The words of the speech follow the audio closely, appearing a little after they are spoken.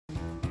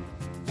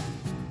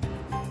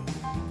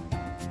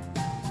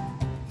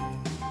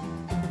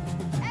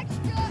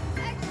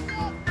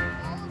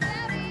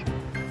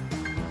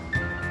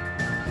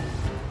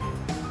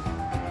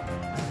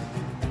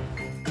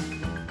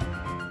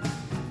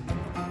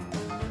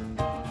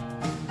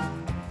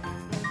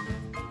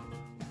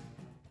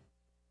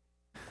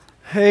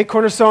Hey,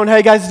 Cornerstone. How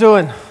you guys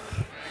doing?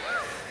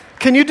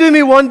 Can you do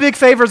me one big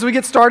favor as we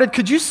get started?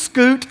 Could you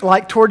scoot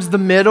like towards the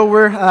middle?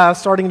 We're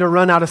starting to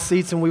run out of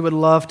seats, and we would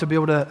love to be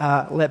able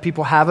to let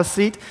people have a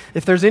seat.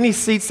 If there's any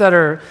seats that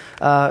are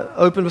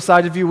open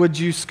beside of you, would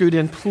you scoot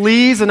in,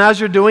 please? And as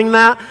you're doing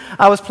that,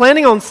 I was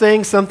planning on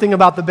saying something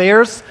about the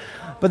Bears,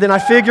 but then I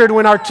figured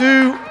when our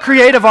two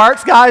creative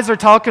arts guys are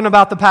talking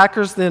about the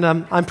Packers, then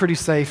I'm pretty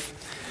safe.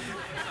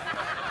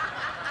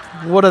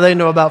 What do they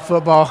know about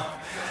football?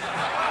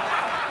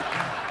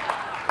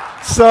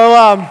 So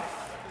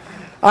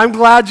I'm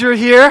glad you're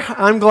here.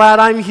 I'm glad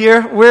I'm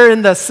here. We're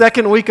in the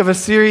second week of a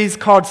series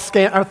called,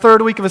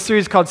 third week of a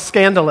series called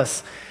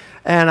Scandalous.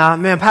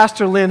 And man,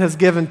 Pastor Lynn has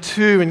given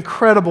two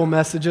incredible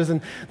messages.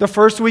 And the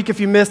first week, if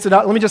you missed it,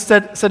 let me just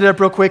set it up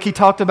real quick. He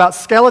talked about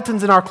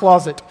skeletons in our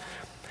closet.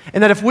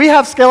 And that if we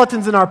have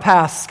skeletons in our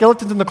past,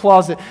 skeletons in the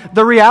closet,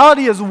 the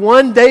reality is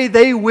one day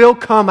they will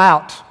come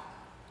out.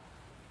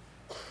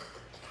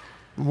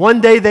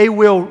 One day they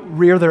will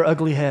rear their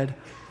ugly head.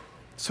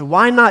 So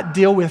why not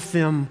deal with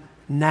them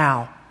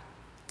now?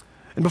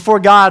 And before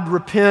God,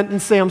 repent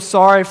and say, I'm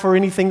sorry for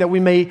anything that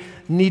we may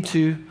need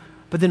to,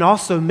 but then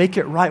also make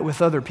it right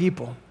with other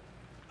people.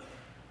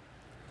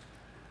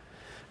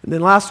 And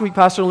then last week,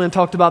 Pastor Lynn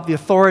talked about the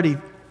authority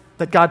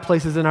that God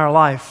places in our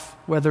life,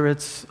 whether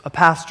it's a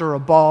pastor, a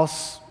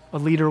boss, a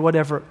leader,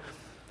 whatever.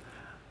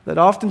 That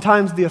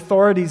oftentimes the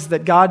authorities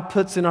that God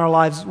puts in our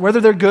lives,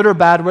 whether they're good or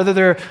bad, whether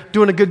they're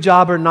doing a good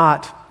job or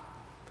not,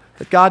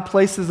 that God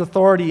places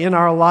authority in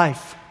our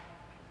life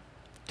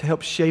to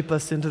help shape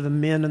us into the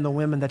men and the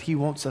women that He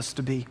wants us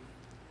to be.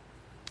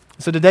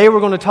 So today we're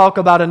going to talk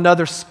about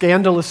another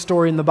scandalous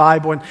story in the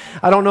Bible. And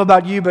I don't know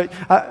about you, but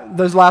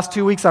those last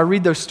 2 weeks I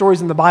read those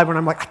stories in the Bible and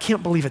I'm like, I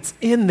can't believe it's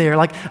in there.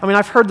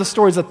 I've heard the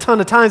stories a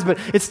ton of times, but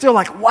it's still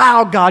like,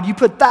 wow, God, you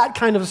put that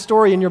kind of a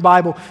story in your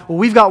Bible. Well,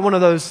 we've got one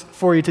of those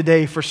for you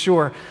today for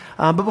sure.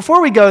 But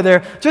before we go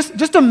there,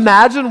 just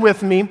imagine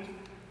with me,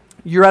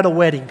 you're at a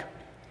wedding.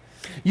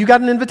 You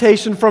got an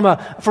invitation from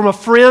a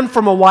friend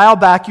from a while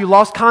back you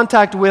lost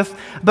contact with,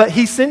 but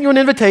he sent you an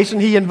invitation.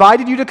 He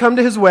invited you to come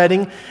to his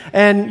wedding,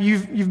 and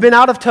you've been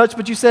out of touch,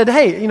 but you said,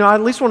 hey, I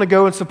at least want to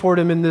go and support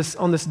him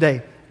on this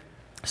day.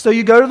 So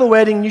you go to the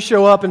wedding, and you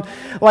show up, and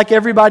like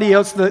everybody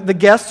else, the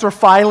guests are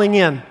filing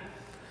in.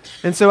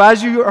 And so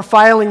as you are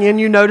filing in,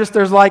 you notice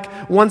there's like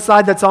one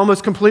side that's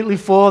almost completely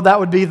full. That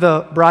would be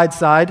the bride's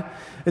side.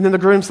 And then the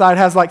groom's side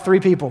has like 3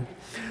 people.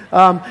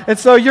 And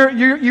so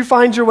you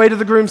find your way to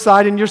the groom's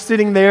side, and you're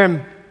sitting there,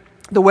 and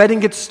the wedding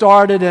gets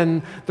started,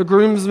 and the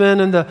groomsmen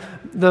and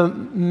the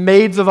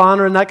maids of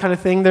honor and that kind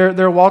of thing,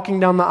 they're walking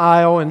down the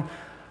aisle, and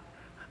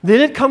then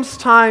it comes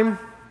time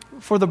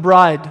for the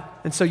bride.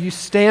 And so you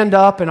stand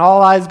up, and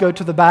all eyes go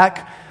to the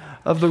back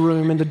of the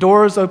room, and the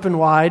doors open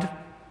wide.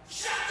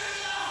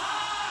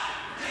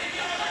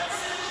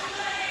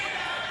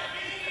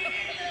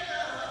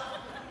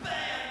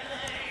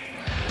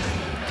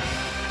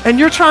 And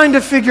you're trying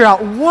to figure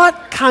out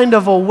what kind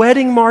of a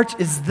wedding march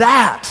is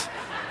that?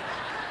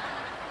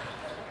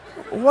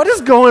 What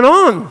is going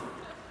on?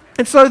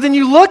 And so then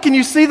you look and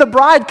you see the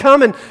bride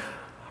come and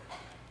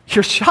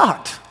you're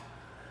shocked.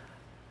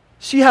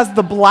 She has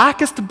the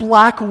blackest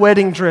black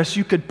wedding dress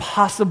you could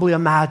possibly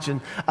imagine.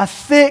 A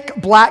thick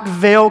black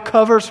veil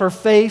covers her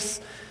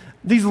face.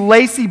 These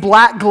lacy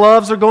black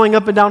gloves are going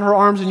up and down her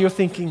arms, and you're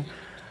thinking,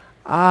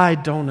 I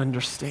don't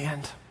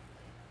understand.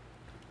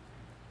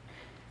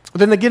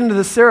 Then they get into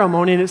the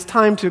ceremony, and it's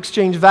time to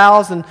exchange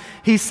vows, and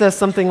he says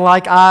something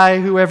like, I,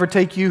 whoever,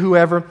 take you,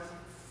 whoever,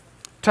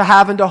 to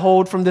have and to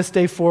hold from this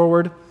day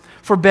forward,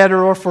 for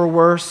better or for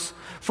worse,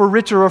 for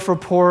richer or for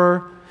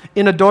poorer,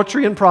 in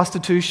adultery and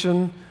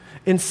prostitution,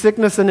 in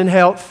sickness and in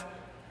health.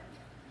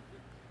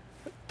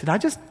 Did I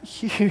just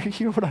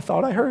hear what I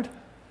thought I heard?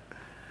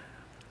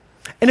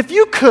 And if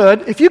you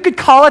could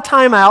call a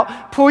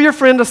timeout, pull your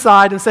friend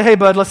aside and say, hey,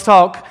 bud, let's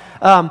talk,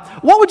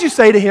 what would you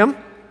say to him?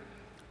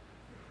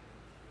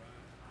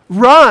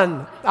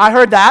 Run. I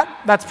heard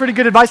that. That's pretty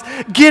good advice.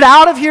 Get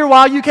out of here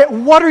while you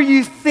can. What are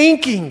you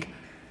thinking?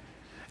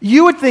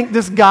 You would think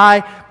this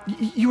guy,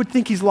 you would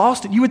think he's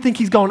lost it. You would think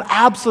he's gone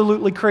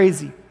absolutely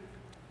crazy.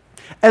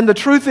 And the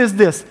truth is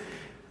this,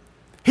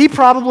 he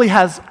probably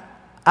has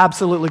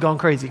absolutely gone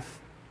crazy.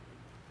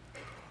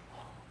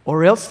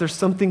 Or else there's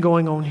something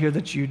going on here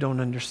that you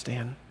don't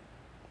understand.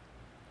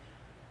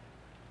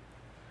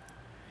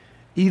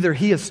 Either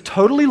he has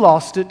totally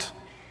lost it,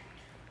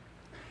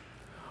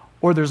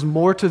 or there's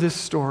more to this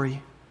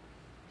story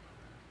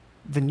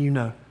than you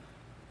know.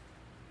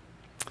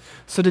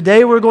 So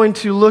today we're going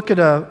to look at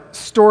a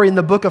story in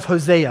the book of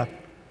Hosea.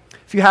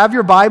 If you have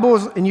your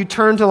Bibles and you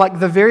turn to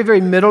like the very,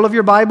 very middle of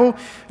your Bible,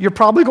 you're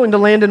probably going to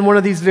land in one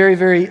of these very,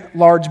 very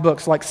large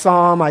books like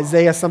Psalm,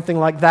 Isaiah, something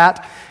like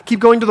that. Keep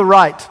going to the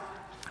right.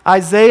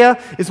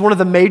 Isaiah is one of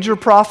the major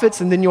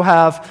prophets, and then you'll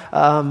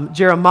have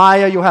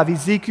Jeremiah, you'll have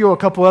Ezekiel, a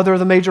couple other of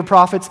the major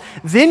prophets.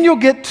 Then you'll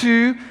get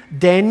to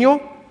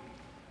Daniel.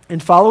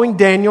 And following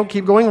Daniel,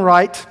 keep going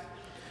right,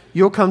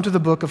 you'll come to the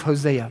book of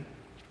Hosea.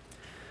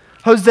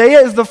 Hosea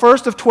is the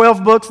first of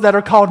 12 books that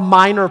are called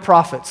minor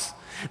prophets.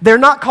 They're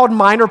not called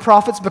minor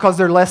prophets because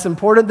they're less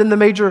important than the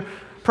major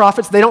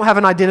prophets. They don't have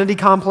an identity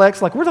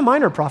complex like, we're the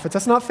minor prophets.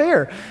 That's not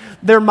fair.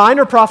 They're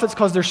minor prophets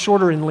because they're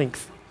shorter in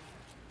length.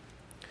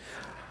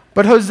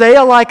 But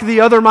Hosea, like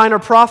the other minor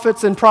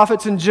prophets and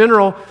prophets in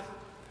general,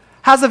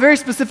 has a very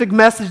specific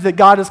message that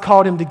God has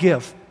called him to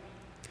give.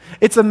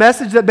 It's a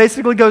message that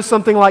basically goes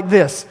something like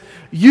this: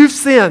 you've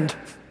sinned.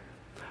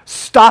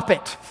 Stop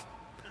it.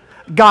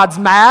 God's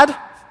mad.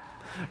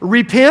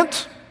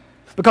 Repent,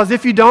 because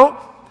if you don't,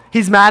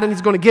 he's mad and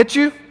he's going to get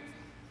you.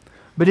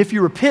 But if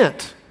you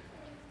repent,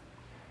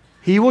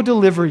 he will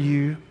deliver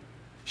you,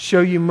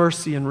 show you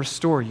mercy, and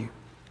restore you.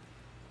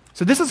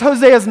 So this is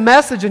Hosea's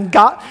message, and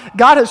God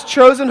has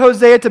chosen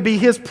Hosea to be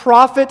his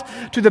prophet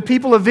to the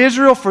people of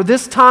Israel for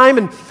this time.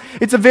 And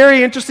it's a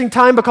very interesting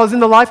time because in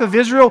the life of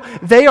Israel,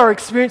 they are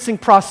experiencing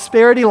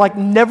prosperity like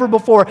never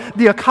before.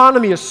 The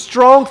economy is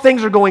strong,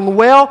 things are going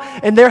well,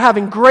 and they're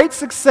having great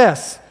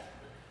success.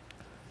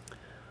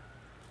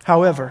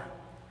 However,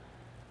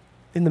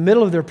 in the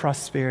middle of their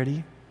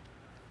prosperity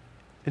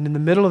and in the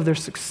middle of their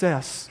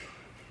success,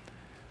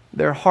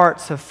 their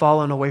hearts have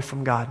fallen away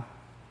from God,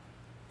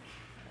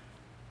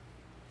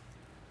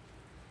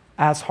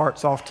 as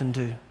hearts often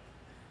do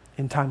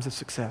in times of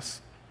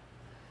success.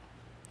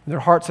 Their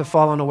hearts have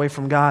fallen away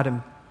from God,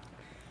 and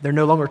they're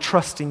no longer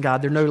trusting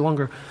God. They're no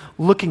longer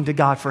looking to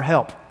God for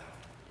help.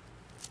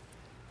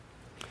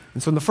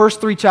 And so in the first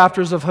 3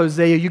 chapters of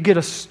Hosea, you get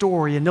a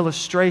story, an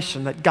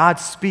illustration that God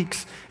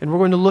speaks, and we're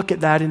going to look at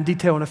that in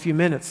detail in a few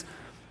minutes.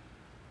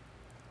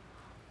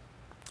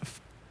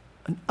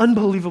 An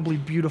unbelievably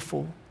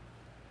beautiful,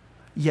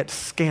 yet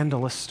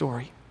scandalous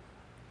story.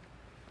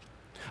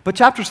 But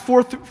chapters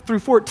 4 through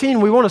 14,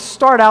 we want to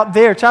start out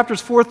there.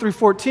 Chapters 4 through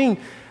 14,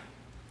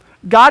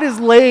 God is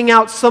laying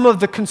out some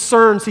of the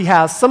concerns he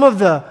has, some of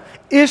the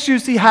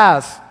issues he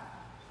has,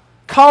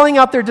 calling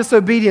out their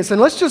disobedience. And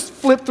let's just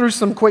flip through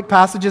some quick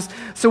passages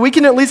so we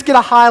can at least get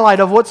a highlight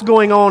of what's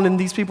going on in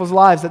these people's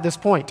lives at this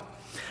point.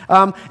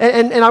 And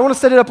I want to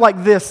set it up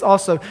like this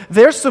also.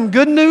 There's some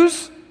good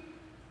news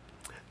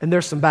and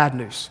there's some bad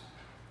news.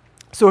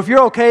 So if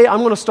you're okay,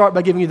 I'm going to start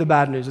by giving you the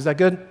bad news. Is that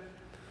good?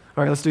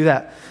 All right, let's do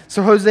that.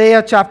 So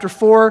Hosea chapter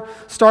 4,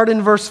 start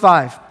in verse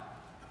 5.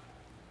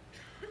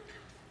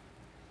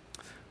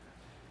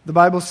 The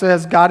Bible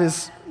says God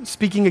is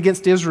speaking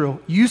against Israel.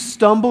 You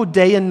stumble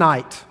day and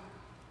night,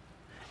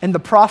 and the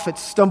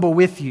prophets stumble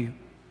with you.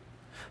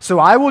 So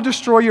I will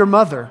destroy your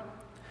mother.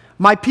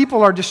 My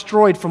people are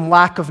destroyed from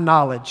lack of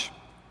knowledge.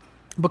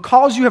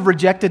 Because you have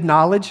rejected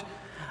knowledge,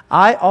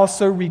 I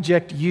also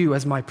reject you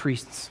as my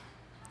priests.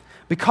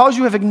 Because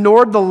you have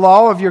ignored the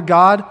law of your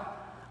God,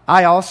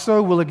 I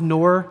also will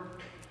ignore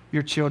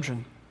your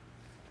children.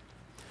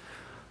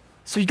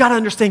 So you got to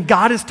understand,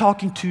 God is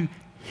talking to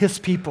his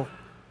people,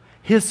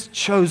 his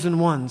chosen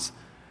ones.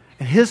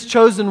 And his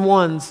chosen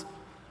ones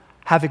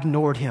have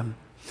ignored him.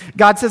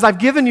 God says, I've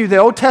given you the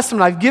Old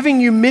Testament. I've given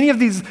you many of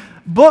these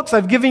books.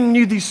 I've given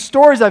you these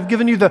stories. I've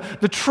given you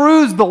the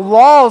truths, the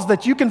laws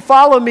that you can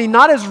follow me,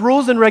 not as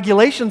rules and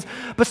regulations,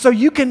 but so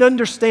you can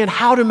understand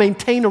how to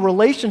maintain a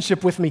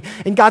relationship with me.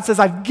 And God says,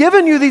 I've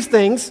given you these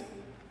things,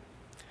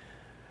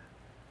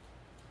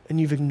 and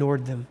you've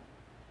ignored them.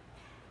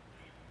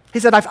 He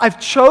said,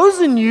 I've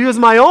chosen you as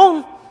my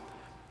own,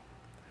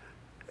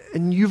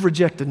 and you've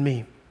rejected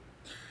me.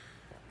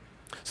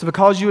 So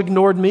because you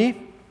ignored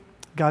me,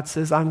 God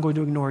says, I'm going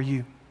to ignore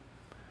you.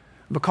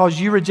 Because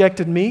you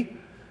rejected me,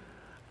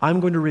 I'm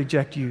going to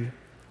reject you.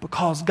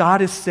 Because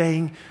God is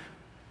saying,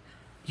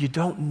 you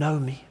don't know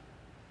me.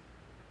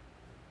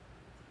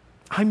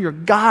 I'm your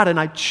God, and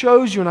I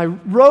chose you, and I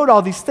wrote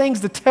all these things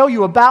to tell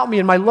you about me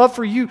and my love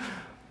for you.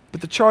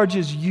 But the charge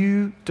is,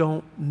 you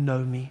don't know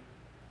me.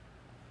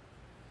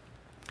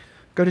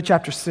 Go to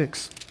chapter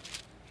 6.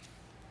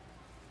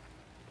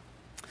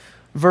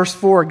 Verse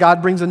 4,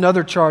 God brings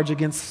another charge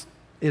against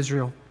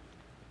Israel.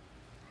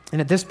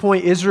 And at this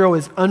point, Israel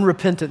is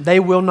unrepentant. They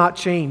will not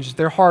change.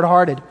 They're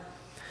hard-hearted.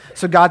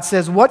 So God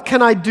says, what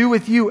can I do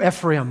with you,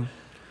 Ephraim?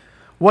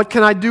 What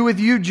can I do with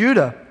you,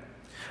 Judah?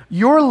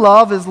 Your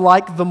love is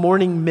like the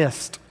morning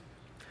mist,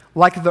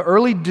 like the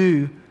early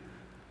dew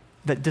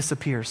that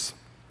disappears.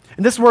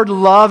 And this word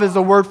love is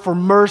a word for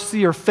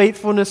mercy or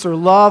faithfulness or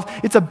love.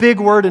 It's a big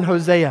word in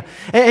Hosea.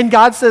 And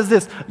God says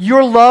this,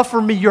 your love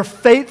for me, your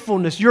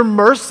faithfulness, your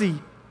mercy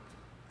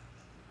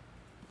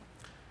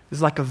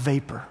is like a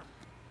vapor.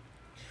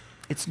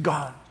 It's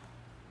gone.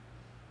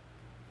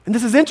 And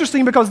this is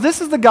interesting because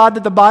this is the God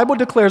that the Bible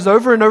declares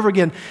over and over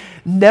again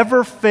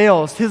never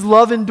fails. His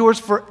love endures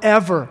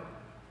forever.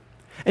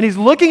 And he's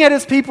looking at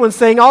his people and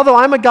saying, although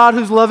I'm a God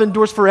whose love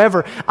endures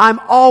forever, I'm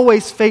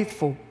always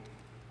faithful.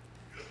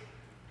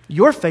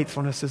 Your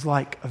faithfulness is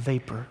like a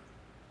vapor.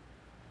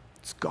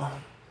 It's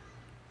gone.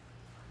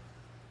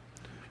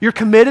 You're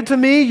committed to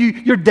me,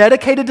 you're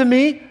dedicated to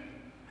me,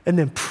 and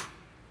then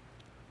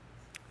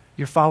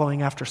you're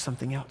following after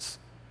something else.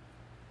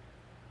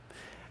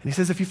 And he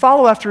says, if you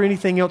follow after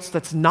anything else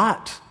that's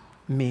not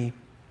me,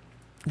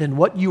 then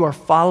what you are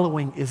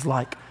following is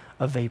like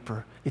a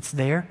vapor. It's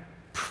there,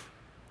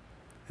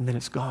 and then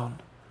it's gone.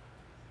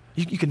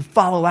 You can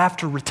follow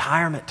after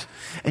retirement.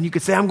 And you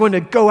could say, I'm going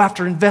to go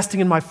after investing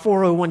in my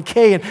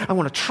 401k and I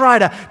want to try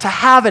to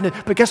have it.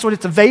 But guess what?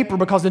 It's a vapor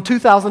because in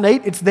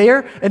 2008, it's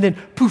there. And then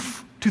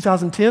poof,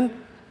 2010,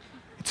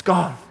 it's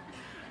gone.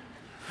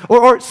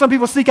 Or some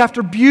people seek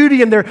after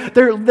beauty and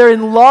they're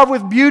in love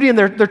with beauty and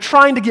they're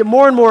trying to get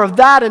more and more of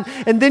that.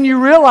 And then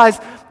you realize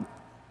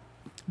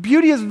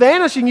beauty is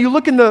vanishing. You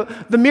look in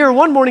the mirror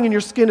one morning and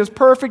your skin is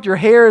perfect. Your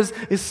hair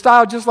is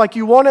styled just like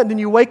you want it. And then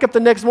you wake up the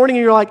next morning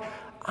and you're like,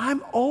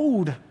 I'm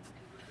old.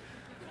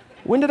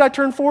 When did I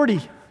turn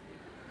 40?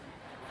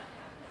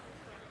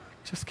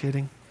 Just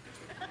kidding.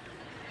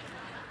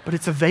 But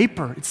it's a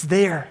vapor. It's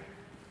there.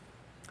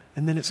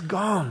 And then it's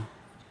gone. And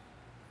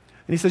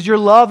he says, your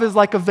love is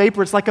like a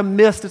vapor. It's like a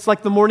mist. It's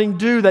like the morning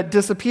dew that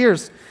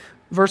disappears.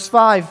 Verse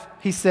 5,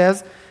 he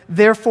says,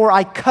 therefore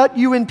I cut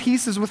you in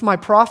pieces with my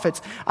prophets.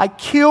 I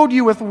killed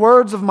you with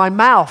words of my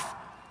mouth.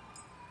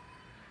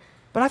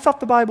 But I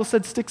thought the Bible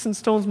said sticks and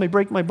stones may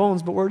break my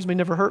bones, but words may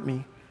never hurt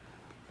me.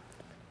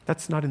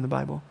 That's not in the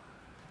Bible.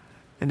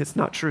 And it's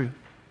not true.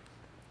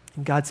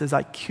 And God says,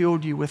 I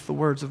killed you with the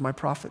words of my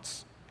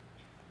prophets.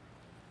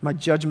 My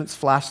judgments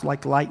flashed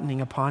like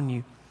lightning upon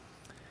you.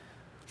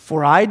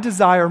 For I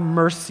desire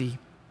mercy,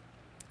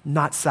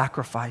 not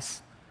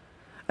sacrifice.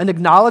 An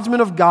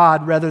acknowledgement of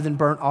God rather than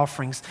burnt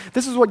offerings.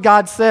 This is what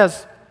God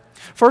says.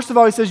 First of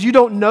all, he says, you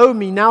don't know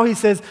me. Now he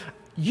says,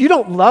 you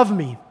don't love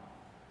me.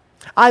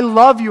 I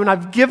love you and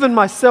I've given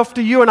myself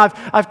to you and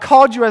I've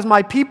called you as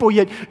my people,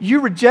 yet you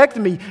reject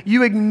me,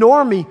 you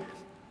ignore me,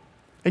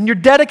 and you're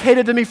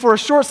dedicated to me for a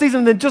short season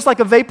and then just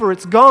like a vapor,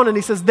 it's gone. And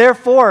he says,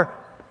 therefore,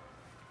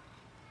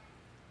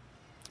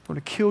 I'm going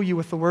to kill you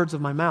with the words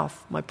of my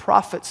mouth. My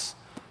prophets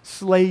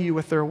slay you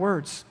with their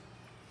words.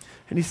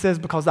 And he says,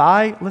 because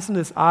listen to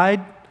this,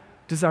 I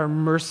desire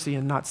mercy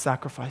and not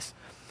sacrifice.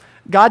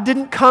 God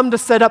didn't come to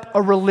set up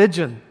a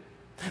religion.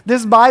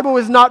 This Bible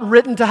is not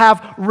written to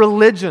have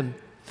religion.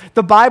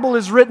 The Bible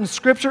is written,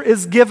 Scripture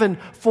is given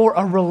for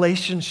a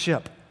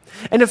relationship.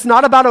 And it's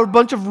not about a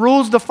bunch of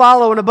rules to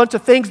follow and a bunch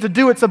of things to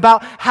do. It's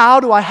about how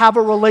do I have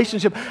a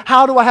relationship?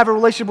 How do I have a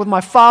relationship with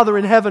my Father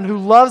in heaven who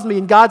loves me?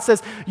 And God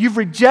says, you've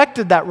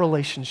rejected that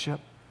relationship.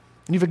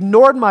 And you've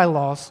ignored my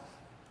laws.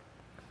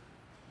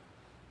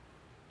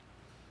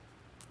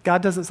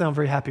 God doesn't sound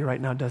very happy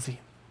right now, does he?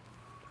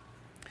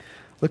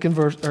 Look in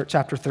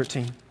chapter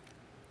 13.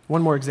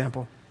 One more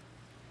example.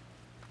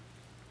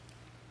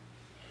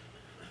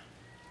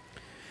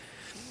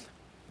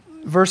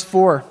 Verse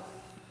 4,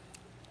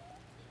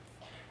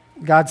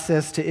 God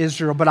says to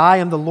Israel, but I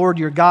am the Lord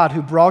your God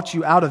who brought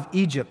you out of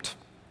Egypt.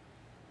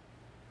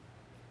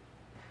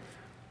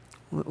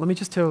 Let me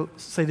just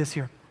say this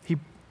here.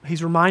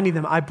 He's reminding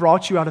them, I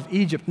brought you out of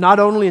Egypt. Not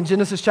only in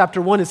Genesis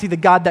chapter 1 is he the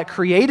God that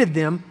created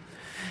them,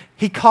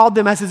 he called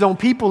them as his own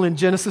people in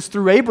Genesis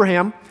through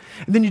Abraham.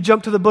 And then you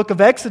jump to the book of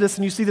Exodus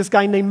and you see this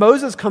guy named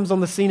Moses comes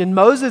on the scene. And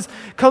Moses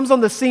comes on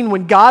the scene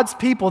when God's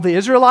people, the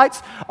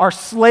Israelites, are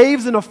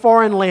slaves in a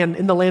foreign land,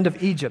 in the land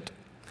of Egypt.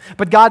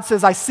 But God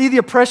says, I see the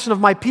oppression of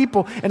my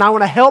people and I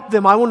want to help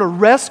them. I want to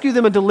rescue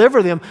them and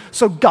deliver them.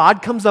 So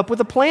God comes up with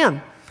a plan.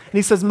 And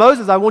he says,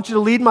 Moses, I want you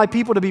to lead my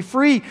people to be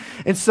free.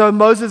 And so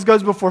Moses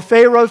goes before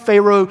Pharaoh.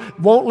 Pharaoh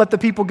won't let the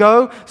people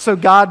go. So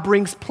God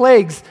brings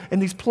plagues.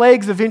 And these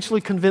plagues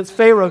eventually convince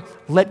Pharaoh,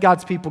 let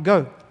God's people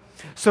go.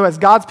 So as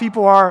God's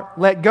people are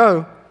let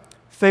go,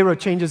 Pharaoh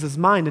changes his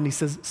mind and he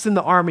says, send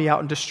the army out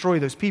and destroy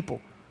those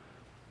people.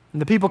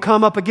 And the people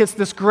come up against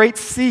this great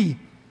sea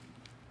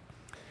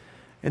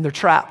and they're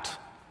trapped.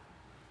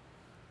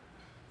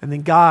 And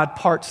then God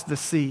parts the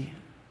sea,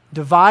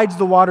 divides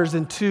the waters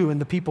in two, and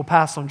the people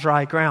pass on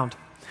dry ground.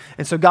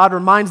 And so God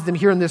reminds them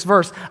here in this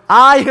verse,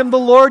 I am the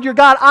Lord your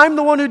God. I'm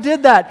the one who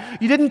did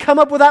that. You didn't come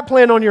up with that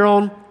plan on your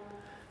own.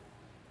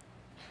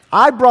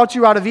 I brought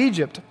you out of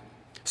Egypt.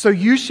 So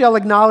you shall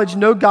acknowledge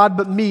no God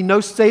but me,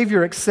 no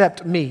Savior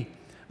except me.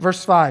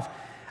 Verse 5,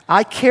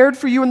 I cared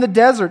for you in the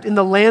desert, in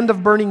the land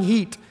of burning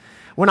heat.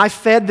 When I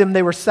fed them,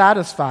 they were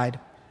satisfied.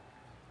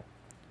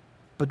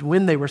 But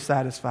when they were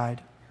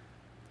satisfied,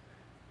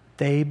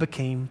 they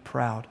became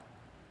proud.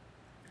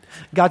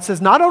 God says,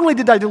 not only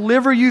did I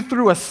deliver you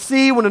through a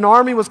sea when an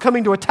army was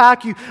coming to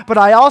attack you, but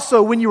I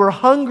also, when you were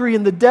hungry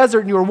in the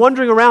desert and you were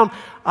wandering around,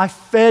 I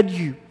fed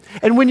you.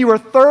 And when you were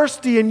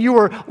thirsty and you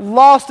were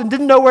lost and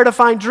didn't know where to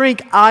find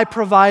drink, I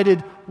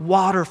provided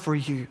water for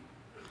you.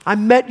 I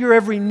met your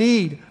every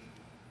need.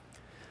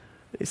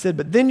 He said,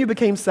 but then you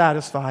became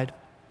satisfied,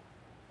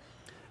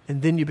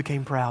 and then you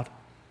became proud.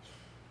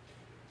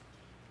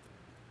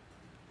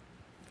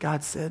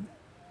 God said,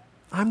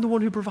 I'm the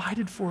one who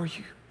provided for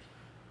you.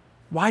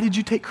 Why did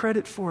you take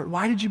credit for it?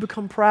 Why did you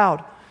become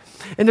proud?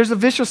 And there's a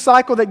vicious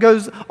cycle that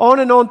goes on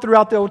and on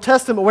throughout the Old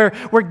Testament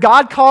where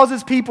God calls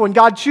his people and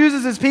God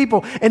chooses his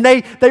people and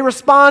they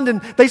respond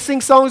and they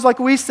sing songs like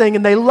we sing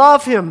and they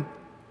love him.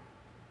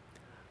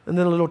 And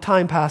then a little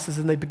time passes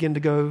and they begin to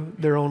go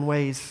their own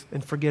ways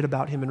and forget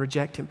about him and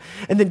reject him.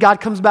 And then God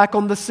comes back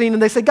on the scene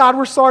and they say, God,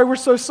 we're sorry, we're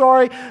so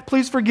sorry.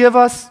 Please forgive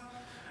us.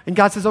 And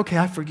God says, okay,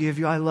 I forgive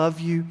you. I love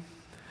you.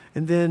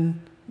 And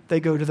then they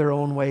go to their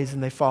own ways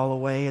and they fall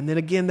away. And then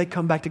again, they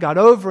come back to God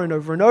over and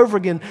over and over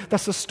again.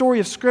 That's the story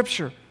of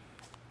Scripture.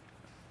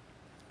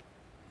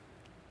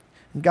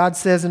 And God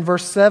says in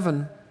verse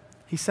 7,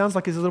 he sounds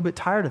like he's a little bit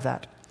tired of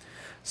that.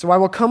 So I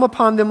will come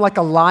upon them like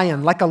a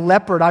lion, like a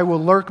leopard I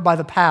will lurk by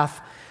the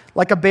path.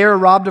 Like a bear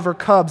robbed of her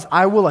cubs,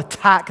 I will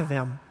attack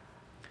them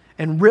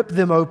and rip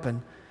them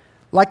open.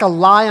 Like a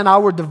lion, I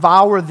will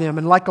devour them,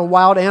 and like a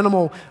wild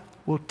animal,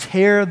 will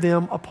tear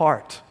them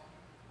apart.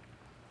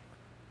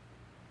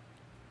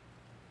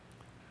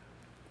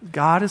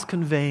 God is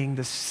conveying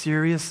the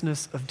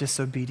seriousness of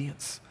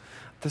disobedience,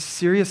 the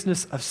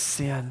seriousness of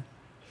sin.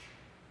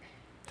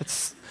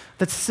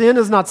 That sin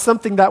is not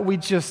something that we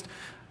just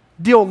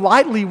deal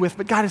lightly with,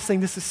 but God is saying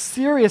this is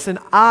serious, and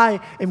I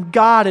am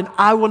God, and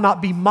I will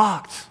not be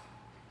mocked.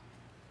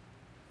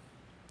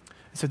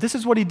 So this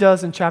is what he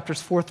does in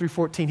chapters 4 through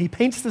 14. He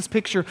paints this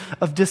picture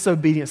of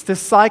disobedience,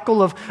 this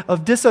cycle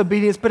of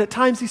disobedience, but at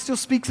times he still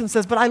speaks and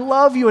says, but I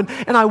love you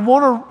and I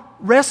want to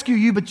rescue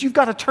you, but you've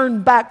got to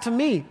turn back to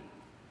me.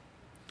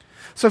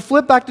 So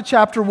flip back to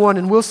chapter 1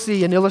 and we'll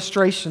see an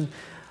illustration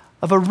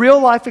of a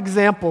real life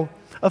example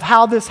of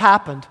how this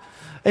happened.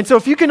 And so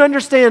if you can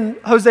understand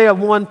Hosea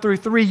 1 through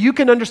 3, you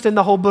can understand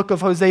the whole book of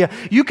Hosea.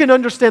 You can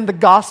understand the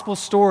gospel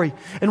story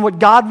and what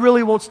God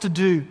really wants to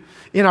do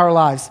in our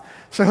lives.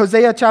 So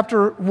Hosea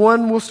chapter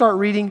 1, we'll start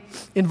reading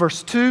in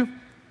verse 2.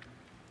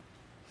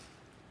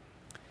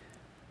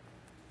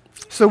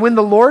 So when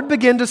the Lord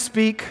began to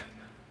speak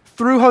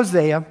through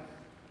Hosea,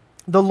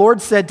 the Lord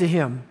said to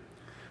him,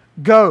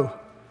 "Go,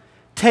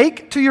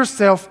 take to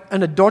yourself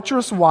an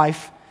adulterous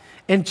wife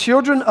and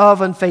children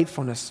of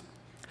unfaithfulness,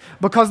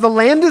 because the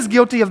land is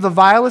guilty of the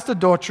vilest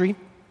adultery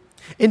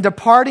in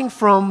departing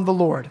from the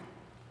Lord."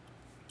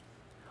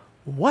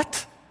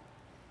 What?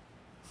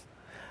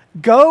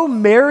 Go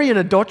marry an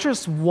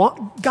adulterous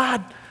woman?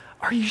 God,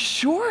 are you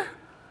sure?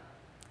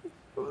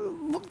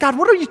 God,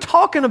 what are you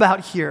talking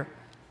about here?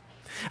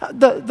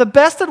 The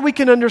best that we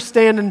can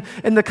understand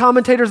in the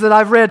commentators that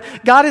I've read,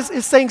 God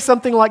is saying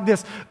something like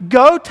this: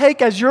 go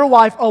take as your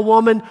wife a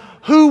woman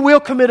who will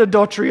commit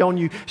adultery on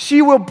you.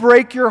 She will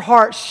break your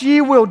heart.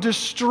 She will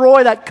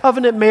destroy that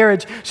covenant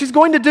marriage. She's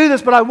going to do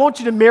this, but I want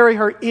you to marry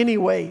her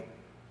anyway.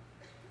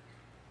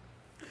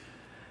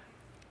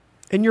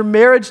 And your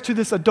marriage to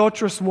this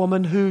adulterous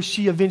woman who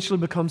she eventually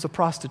becomes a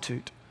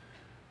prostitute,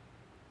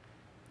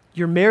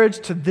 your marriage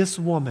to this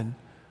woman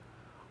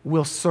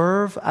will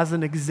serve as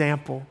an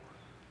example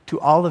to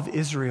all of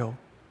Israel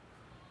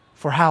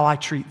for how I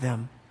treat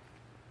them.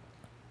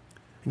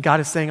 And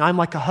God is saying, I'm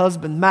like a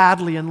husband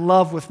madly in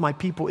love with my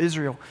people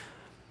Israel,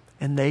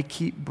 and they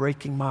keep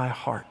breaking my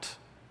heart.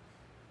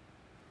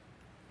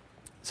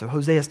 So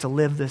Hosea is to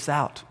live this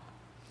out.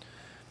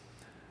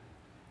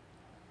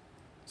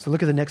 So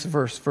look at the next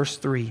verse, verse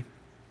 3.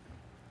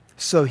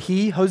 So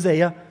he,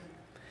 Hosea,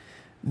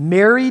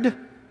 married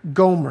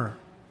Gomer.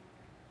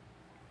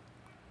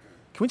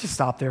 Can we just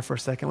stop there for a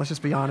second? Let's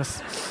just be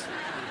honest.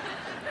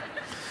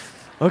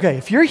 Okay,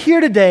 if you're here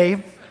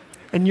today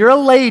and you're a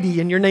lady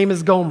and your name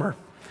is Gomer,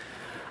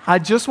 I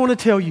just want to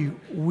tell you,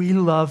 we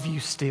love you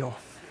still.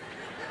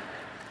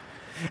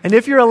 And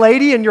if you're a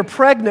lady and you're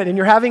pregnant and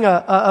you're having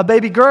a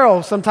baby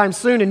girl sometime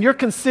soon and you're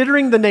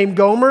considering the name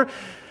Gomer,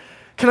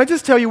 can I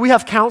just tell you, we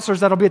have counselors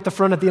that'll be at the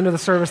front at the end of the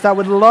service that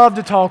would love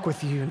to talk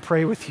with you and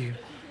pray with you.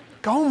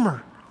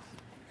 Gomer.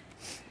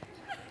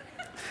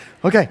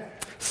 Okay,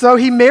 so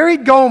he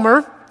married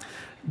Gomer,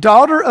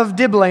 daughter of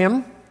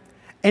Diblaim,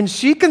 and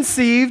she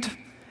conceived,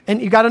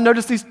 and you got to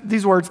notice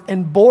these words,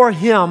 and bore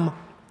him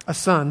a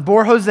son,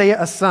 bore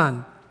Hosea a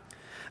son.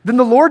 Then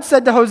the Lord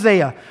said to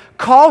Hosea,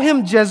 call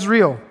him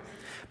Jezreel,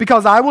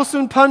 because I will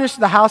soon punish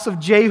the house of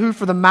Jehu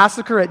for the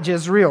massacre at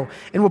Jezreel,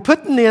 and will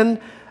put an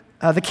end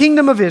the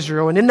kingdom of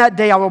Israel, and in that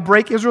day I will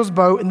break Israel's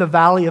bow in the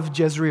valley of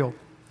Jezreel.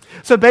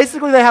 So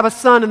basically they have a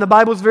son, and the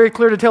Bible is very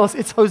clear to tell us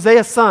it's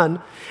Hosea's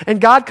son. And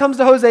God comes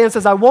to Hosea and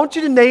says, I want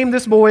you to name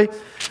this boy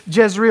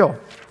Jezreel.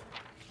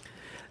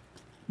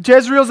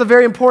 Jezreel is a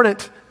very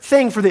important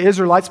thing for the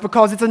Israelites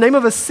because it's the name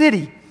of a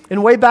city.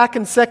 And way back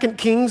in 2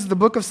 Kings, the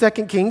book of 2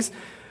 Kings,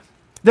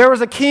 there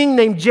was a king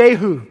named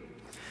Jehu.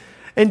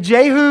 And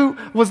Jehu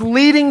was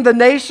leading the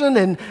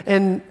nation,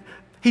 and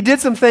he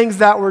did some things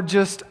that were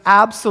just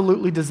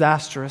absolutely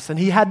disastrous. And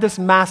he had this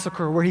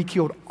massacre where he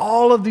killed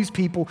all of these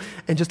people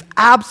and just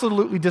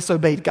absolutely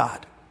disobeyed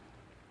God.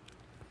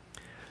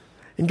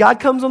 And God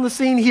comes on the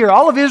scene here.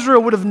 All of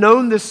Israel would have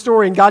known this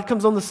story, and God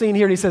comes on the scene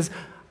here and he says,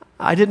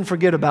 I didn't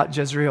forget about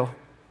Jezreel.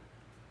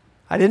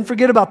 I didn't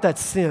forget about that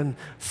sin.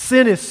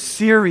 Sin is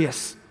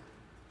serious.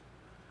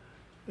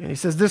 And he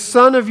says, this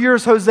son of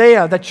yours,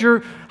 Hosea, that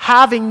you're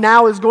having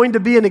now is going to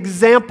be an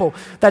example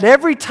that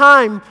every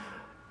time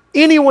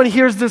anyone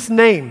hears this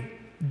name,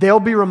 they'll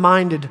be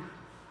reminded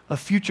of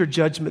future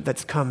judgment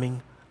that's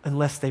coming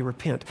unless they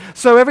repent.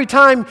 So every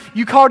time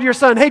you call to your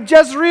son, hey,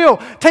 Jezreel,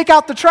 take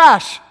out the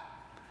trash,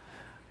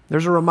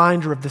 there's a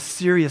reminder of the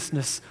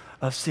seriousness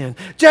of sin.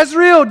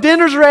 Jezreel,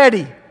 dinner's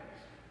ready.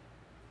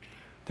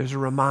 There's a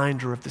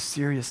reminder of the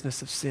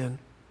seriousness of sin.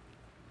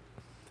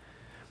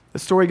 The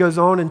story goes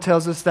on and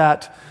tells us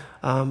that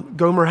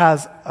Gomer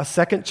has a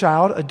second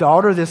child, a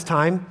daughter this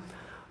time,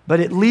 but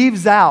it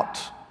leaves out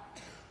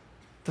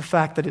the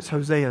fact that it's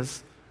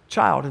Hosea's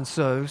child. And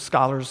so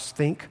scholars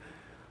think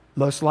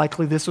most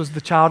likely this was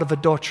the child of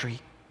adultery.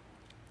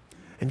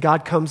 And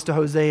God comes to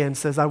Hosea and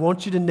says, I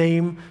want you to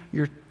name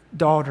your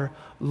daughter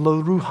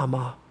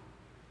Lo-ruhamah,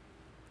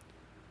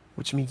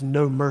 which means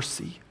no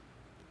mercy,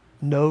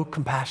 no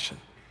compassion.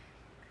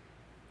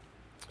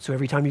 So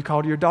every time you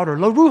call to your daughter,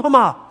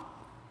 Lo-ruhamah,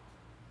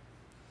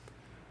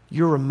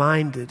 you're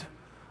reminded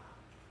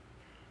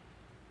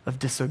of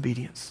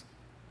disobedience.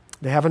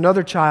 They have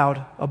another child,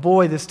 a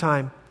boy this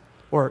time,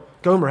 or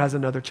Gomer has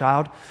another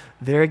child.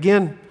 There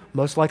again,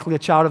 most likely a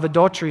child of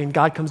adultery, and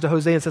God comes to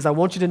Hosea and says, I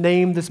want you to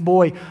name this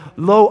boy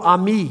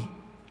Lo-ami,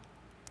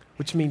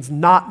 which means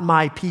not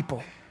my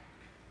people.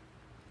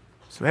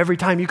 So every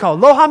time you call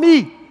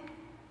Lo-ami,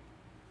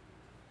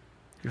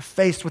 you're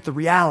faced with the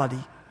reality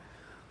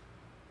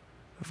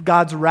of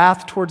God's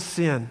wrath towards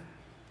sin.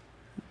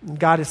 And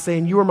God is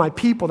saying, you are my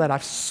people that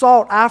I've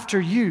sought after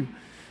you,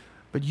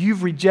 but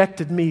you've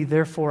rejected me,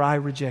 therefore I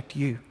reject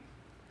you.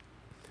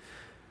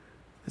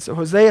 And so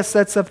Hosea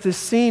sets up this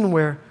scene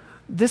where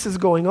this is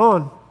going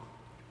on.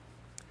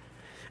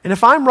 And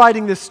if I'm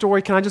writing this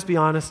story, can I just be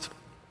honest?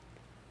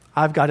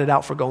 I've got it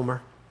out for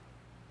Gomer.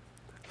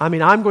 I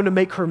mean, I'm going to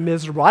make her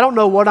miserable. I don't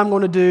know what I'm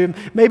going to do.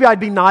 Maybe I'd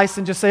be nice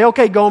and just say,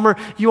 okay, Gomer,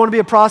 you want to be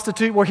a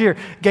prostitute? Well, here,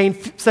 gain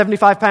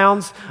 75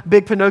 pounds,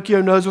 big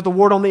Pinocchio nose with a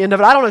wart on the end of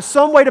it. I don't know,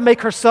 some way to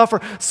make her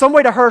suffer, some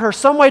way to hurt her,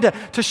 some way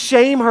to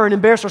shame her and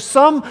embarrass her,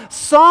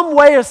 some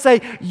way to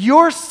say,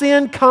 your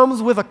sin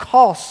comes with a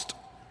cost.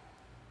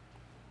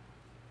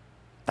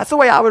 That's the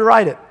way I would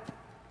write it.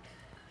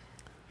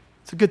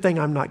 It's a good thing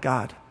I'm not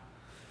God.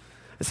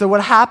 And so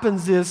what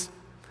happens is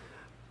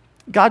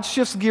God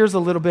shifts gears a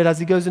little bit as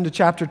he goes into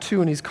chapter 2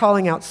 and he's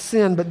calling out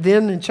sin. But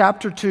then in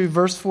chapter 2,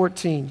 verse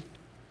 14,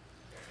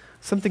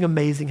 something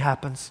amazing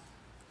happens.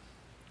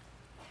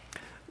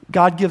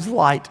 God gives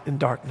light in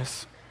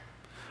darkness.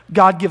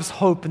 God gives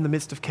hope in the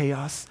midst of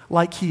chaos,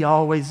 like he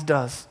always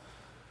does.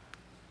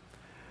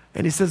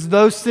 And he says,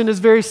 though sin is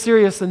very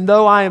serious and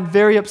though I am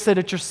very upset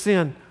at your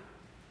sin,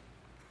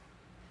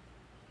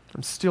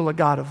 I'm still a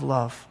God of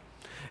love.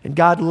 And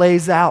God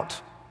lays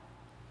out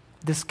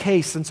this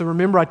case. And so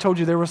remember, I told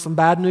you there was some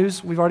bad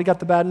news. We've already got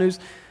the bad news.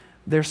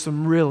 There's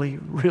some really,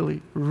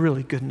 really,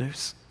 really good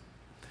news.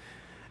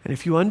 And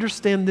if you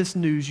understand this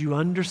news, you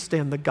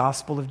understand the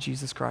gospel of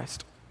Jesus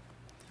Christ.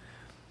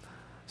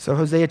 So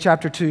Hosea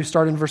chapter 2,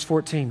 starting in verse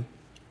 14.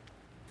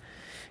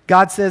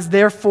 God says,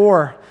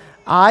 therefore,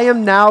 I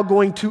am now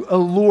going to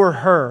allure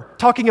her.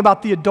 Talking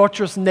about the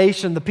adulterous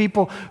nation, the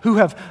people who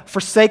have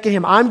forsaken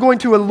him. I'm going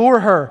to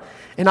allure her,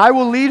 and I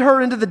will lead her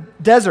into the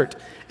desert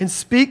and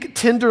speak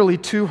tenderly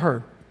to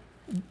her.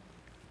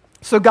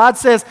 So God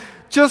says,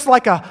 just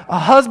like a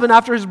husband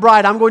after his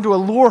bride, I'm going to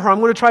allure her. I'm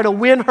going to try to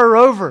win her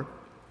over.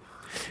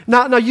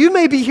 Now you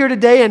may be here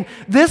today, and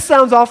this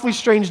sounds awfully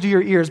strange to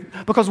your ears,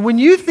 because when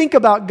you think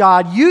about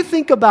God, you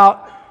think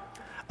about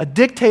a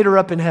dictator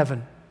up in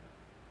heaven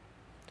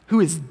who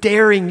is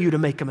daring you to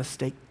make a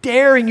mistake,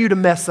 daring you to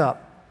mess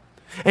up.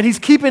 And he's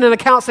keeping an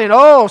account saying,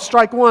 oh,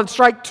 strike one,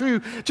 strike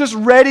two, just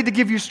ready to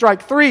give you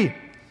strike three.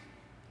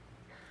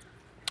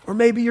 Or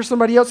maybe you're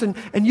somebody else and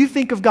you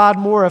think of God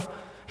more of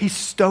he's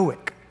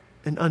stoic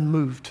and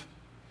unmoved,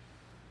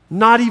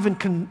 not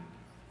even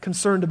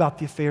concerned about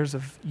the affairs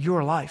of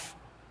your life.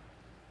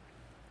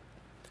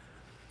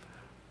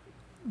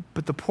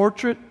 But the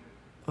portrait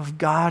of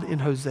God in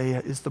Hosea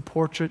is the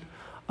portrait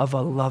of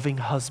a loving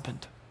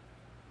husband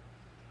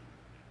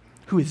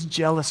who is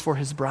jealous for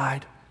his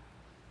bride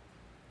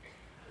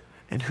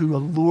and who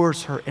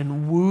allures her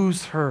and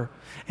woos her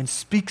and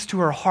speaks to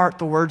her heart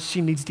the words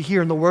she needs to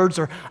hear. And the words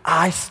are,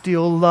 I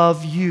still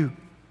love you.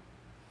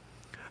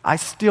 I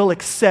still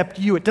accept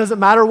you. It doesn't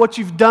matter what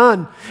you've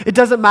done. It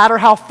doesn't matter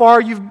how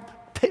far you've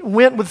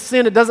went with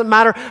sin. It doesn't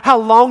matter how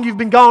long you've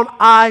been gone.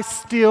 I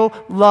still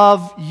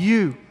love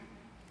you.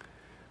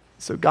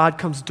 So God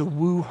comes to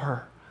woo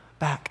her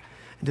back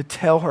and to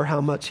tell her how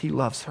much he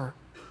loves her.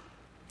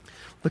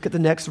 Look at the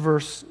next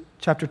verse,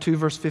 chapter 2,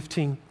 verse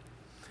 15.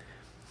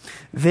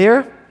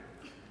 There,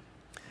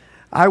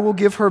 I will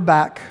give her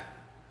back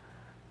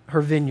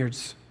her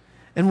vineyards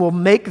and will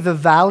make the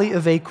valley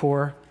of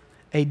Achor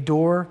a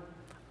door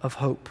of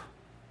hope.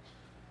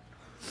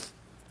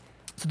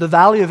 So the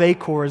valley of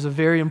Achor is a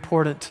very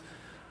important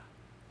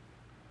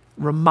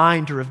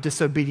reminder of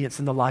disobedience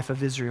in the life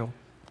of Israel.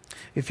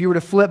 If you were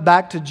to flip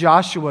back to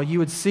Joshua, you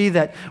would see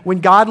that when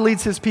God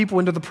leads his people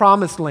into the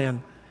promised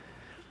land,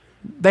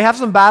 they have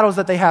some battles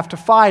that they have to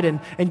fight,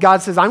 and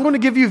God says, I'm going to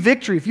give you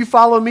victory. If you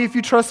follow me, if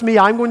you trust me,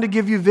 I'm going to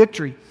give you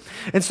victory.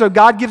 And so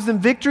God gives them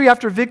victory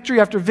after victory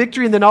after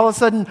victory, and then all of a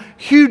sudden,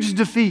 huge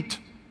defeat.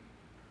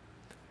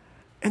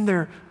 And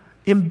they're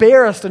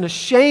embarrassed and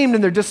ashamed,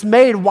 and they're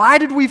dismayed. Why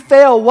did we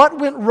fail? What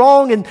went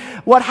wrong? And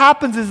what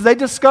happens is they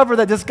discover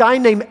that this guy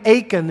named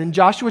Achan in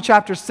Joshua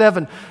chapter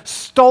 7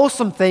 stole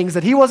some things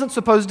that he wasn't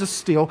supposed to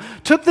steal,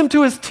 took them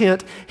to his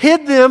tent,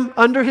 hid them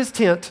under his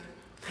tent,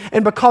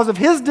 And because of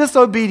his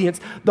disobedience,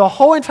 the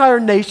whole entire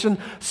nation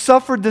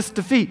suffered this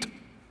defeat.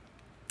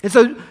 And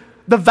so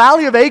the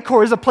Valley of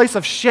Achor is a place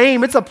of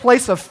shame. It's a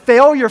place of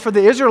failure for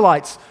the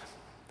Israelites.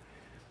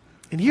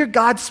 And here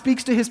God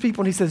speaks to his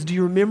people and he says, do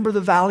you remember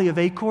the Valley of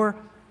Achor?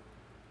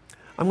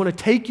 I'm going to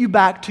take you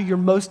back to your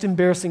most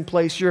embarrassing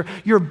place,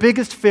 your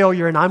biggest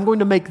failure, and I'm going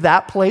to make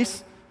that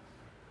place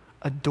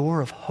a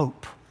door of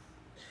hope.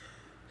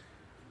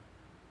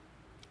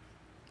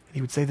 And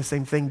he would say the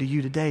same thing to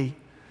you today.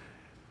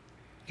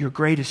 Your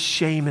greatest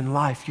shame in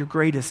life, your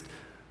greatest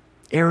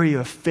area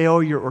of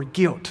failure or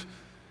guilt.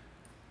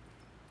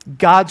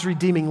 God's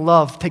redeeming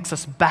love takes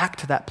us back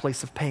to that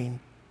place of pain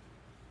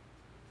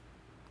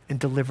and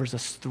delivers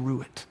us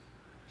through it,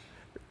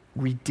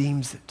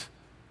 redeems it,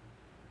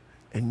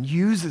 and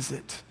uses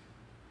it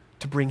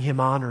to bring him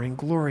honor and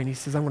glory. And he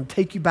says, I'm going to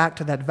take you back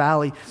to that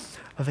Valley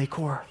of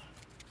Achor.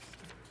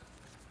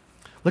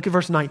 Look at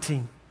verse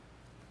 19.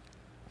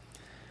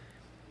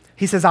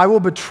 He says, I will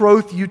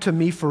betroth you to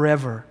me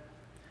forever.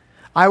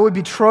 I will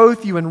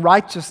betroth you in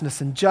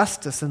righteousness and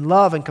justice and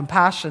love and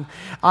compassion.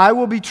 I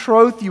will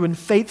betroth you in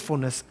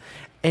faithfulness,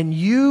 and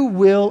you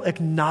will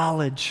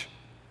acknowledge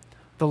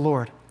the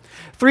Lord.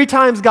 3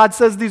 times God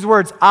says these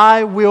words,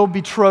 I will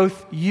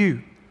betroth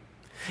you.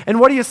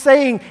 And what he is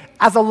saying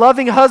as a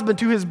loving husband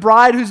to his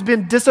bride who's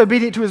been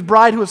disobedient, to his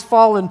bride who has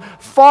fallen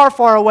far,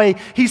 far away,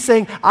 he's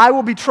saying, I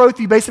will betroth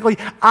you. Basically,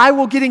 I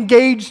will get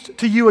engaged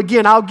to you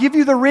again. I'll give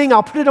you the ring.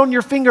 I'll put it on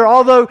your finger.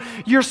 Although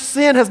your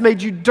sin has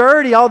made you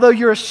dirty, although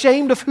you're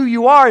ashamed of who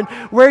you are and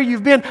where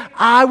you've been,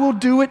 I will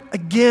do it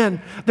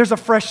again. There's a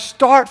fresh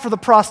start for the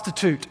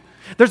prostitute.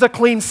 There's a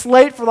clean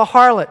slate for the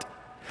harlot.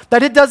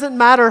 That it doesn't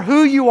matter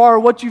who you are or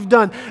what you've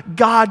done,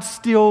 God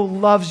still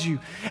loves you.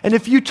 And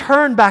if you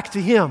turn back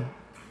to him,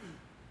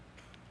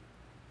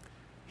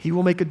 he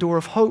will make a door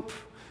of hope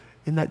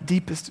in that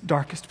deepest,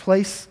 darkest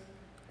place.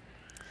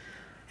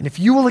 And if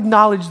you will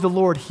acknowledge the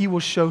Lord, he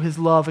will show his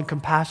love and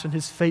compassion,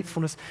 his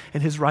faithfulness,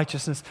 and his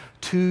righteousness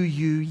to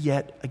you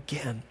yet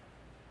again.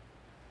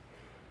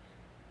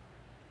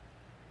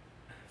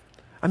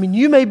 I mean,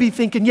 you may be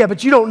thinking, yeah,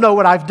 but you don't know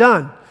what I've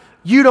done.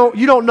 You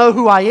don't know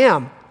who I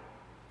am.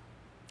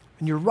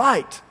 And you're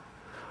right.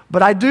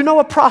 But I do know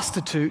a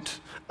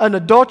prostitute, an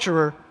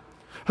adulterer,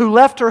 who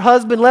left her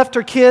husband, left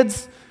her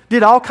kids,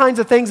 did all kinds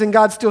of things, and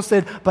God still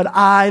said, but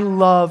I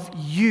love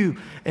you,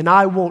 and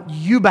I want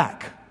you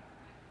back.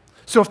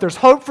 So if there's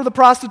hope for the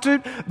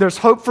prostitute, there's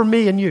hope for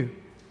me and you.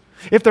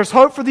 If there's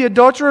hope for the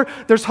adulterer,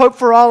 there's hope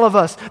for all of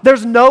us.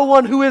 There's no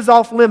one who is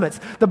off limits.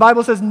 The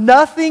Bible says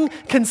nothing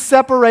can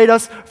separate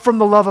us from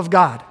the love of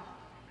God.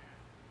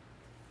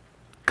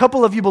 A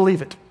couple of you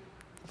believe it.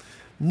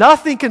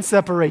 Nothing can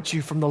separate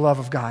you from the love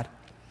of God.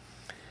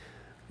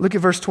 Look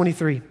at verse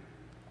 23.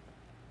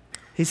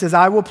 He says,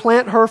 I will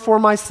plant her for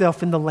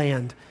myself in the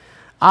land.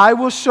 I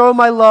will show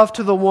my love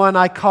to the one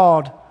I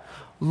called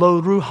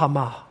Lo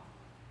Ruhamah,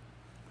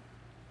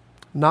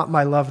 not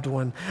my loved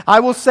one.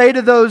 I will say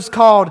to those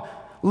called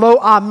Lo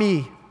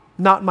Ami,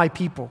 not my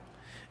people.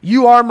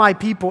 You are my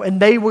people. And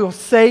they will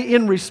say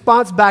in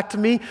response back to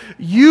me,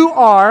 you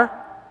are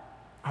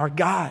our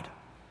God.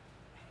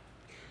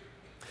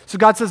 So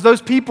God says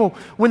those people,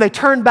 when they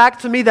turn back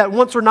to me that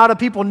once were not a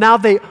people, now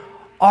they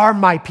are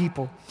my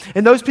people.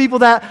 And those people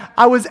that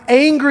I was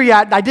angry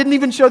at, I didn't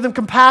even show them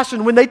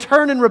compassion, when they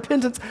turn in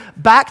repentance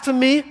back to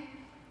me,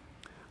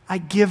 I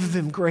give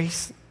them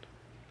grace.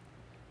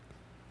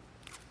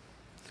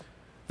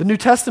 The New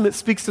Testament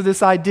speaks to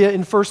this idea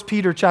in 1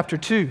 Peter chapter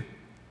 2. And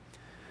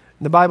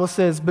the Bible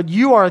says, but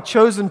you are a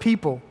chosen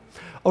people,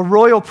 a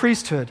royal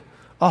priesthood,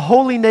 a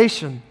holy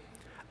nation,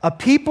 a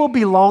people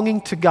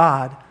belonging to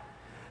God,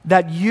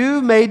 that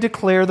you may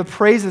declare the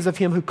praises of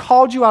him who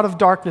called you out of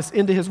darkness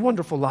into his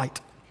wonderful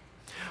light.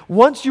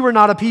 Once you were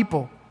not a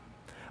people,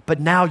 but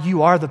now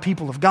you are the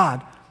people of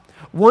God.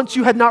 Once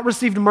you had not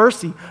received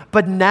mercy,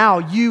 but now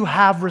you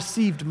have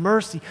received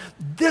mercy.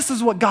 This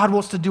is what God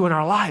wants to do in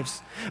our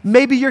lives.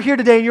 Maybe you're here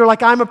today and you're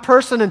like, I'm a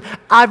person and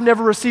I've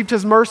never received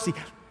his mercy.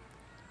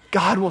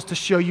 God wants to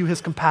show you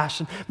his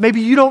compassion. Maybe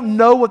you don't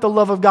know what the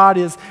love of God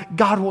is.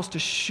 God wants to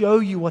show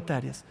you what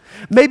that is.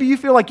 Maybe you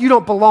feel like you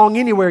don't belong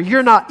anywhere.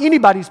 You're not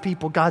anybody's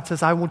people. God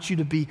says, I want you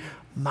to be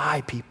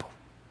my people.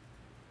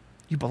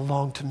 You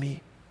belong to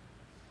me.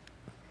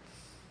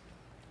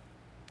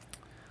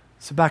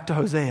 So back to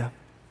Hosea.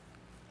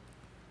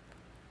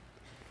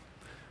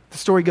 The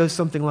story goes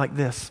something like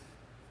this.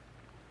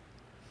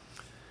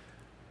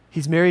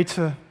 He's married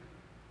to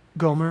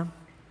Gomer.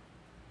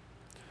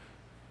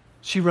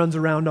 She runs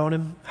around on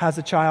him, has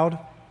a child,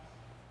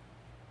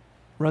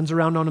 runs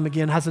around on him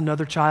again, has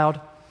another child.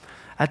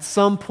 At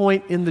some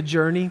point in the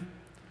journey,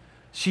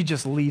 she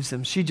just leaves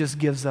him. She just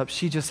gives up.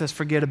 She just says,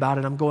 forget about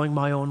it. I'm going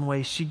my own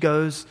way. She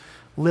goes,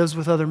 lives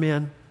with other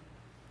men.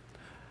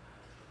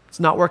 It's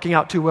not working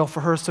out too well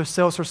for her, so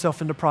sells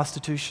herself into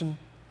prostitution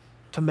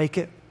to make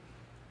it.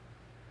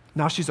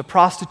 Now she's a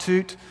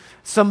prostitute,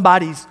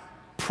 somebody's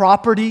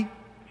property,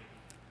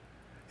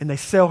 and they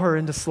sell her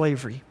into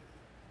slavery.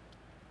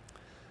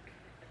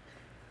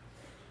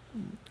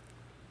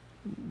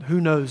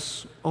 Who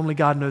knows? Only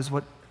God knows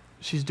what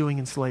she's doing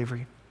in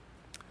slavery.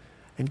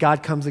 And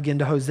God comes again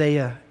to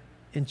Hosea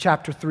in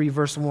chapter 3,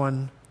 verse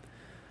 1.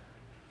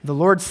 The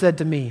Lord said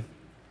to me,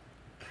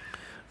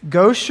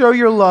 go show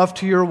your love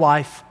to your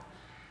wife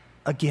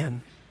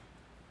again.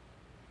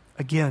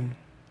 Again.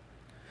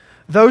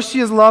 Though she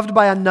is loved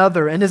by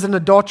another and is an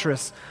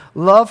adulteress,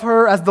 love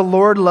her as the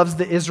Lord loves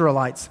the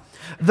Israelites.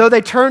 Though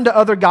they turn to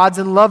other gods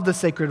and love the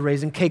sacred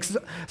raisin cakes.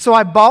 So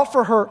I bought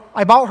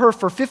her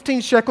for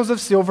 15 shekels of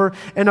silver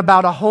and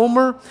about a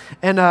homer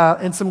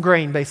and some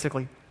grain,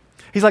 basically.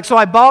 He's like, so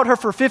I bought her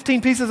for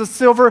 15 pieces of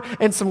silver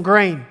and some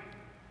grain.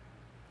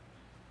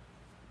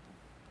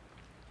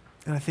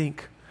 And I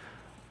think,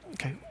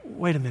 okay,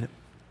 wait a minute.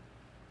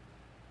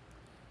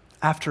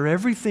 After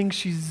everything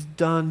she's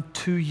done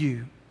to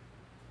you,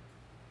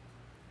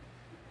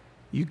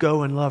 you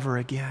go and love her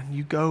again.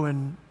 You go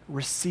and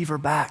receive her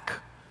back.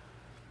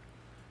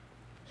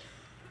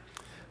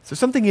 So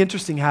something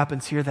interesting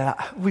happens here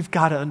that we've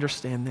got to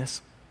understand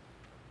this.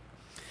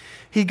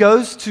 He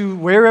goes to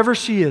wherever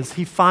she is.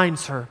 He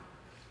finds her.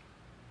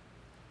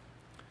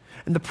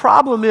 And the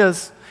problem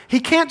is, he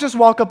can't just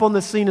walk up on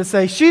the scene and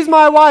say, she's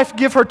my wife,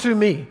 give her to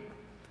me.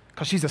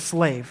 Because she's a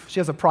slave. She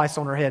has a price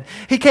on her head.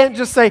 He can't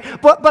just say,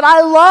 but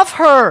I love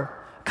her.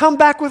 Come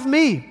back with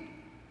me.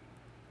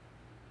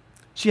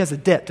 She has a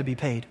debt to be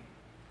paid.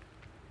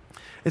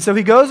 And so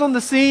he goes on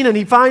the scene and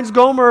he finds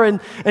Gomer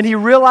and he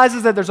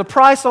realizes that there's a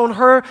price on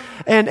her.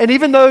 And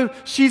even though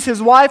she's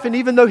his wife and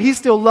even though he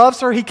still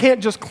loves her, he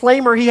can't just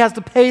claim her. He has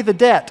to pay the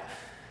debt.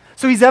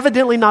 So he's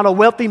evidently not a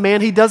wealthy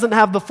man. He doesn't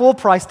have the full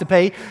price to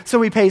pay.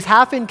 So he pays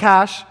half in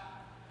cash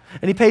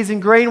and he pays in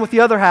grain with the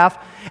other half.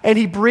 And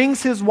he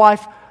brings his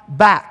wife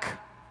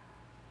back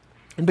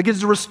and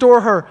begins to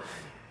restore her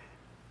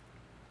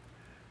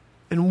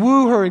and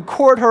woo her and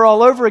court her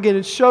all over again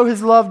and show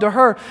his love to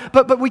her.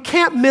 But we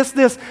can't miss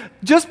this.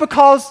 Just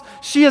because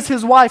she is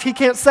his wife, he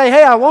can't say,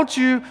 hey, I want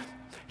you.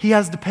 He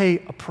has to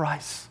pay a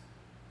price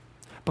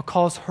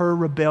because her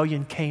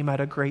rebellion came at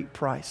a great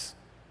price.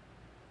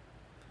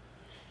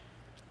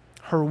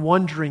 Her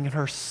wandering and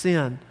her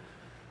sin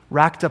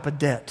racked up a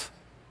debt.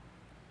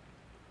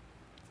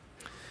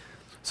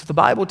 So the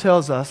Bible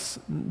tells us,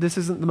 this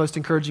isn't the most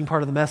encouraging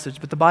part of the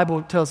message, but the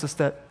Bible tells us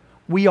that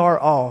we are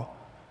all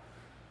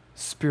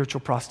spiritual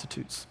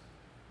prostitutes.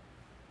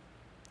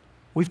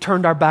 We've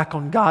turned our back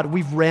on God.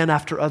 We've ran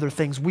after other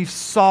things. We've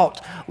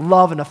sought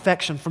love and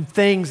affection from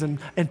things and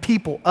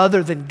people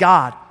other than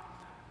God.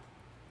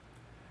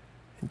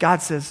 And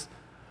God says,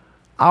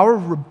 our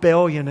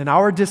rebellion and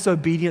our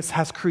disobedience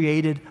has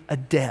created a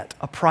debt,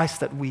 a price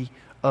that we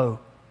owe.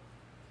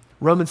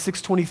 Romans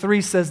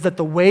 6:23 says that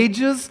the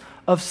wages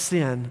of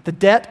sin, the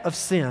debt of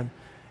sin,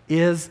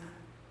 is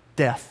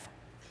death.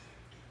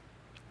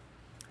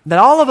 That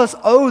all of us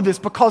owe this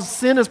because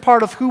sin is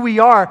part of who we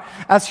are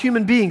as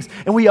human beings.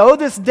 And we owe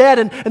this debt,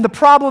 and the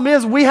problem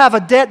is we have a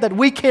debt that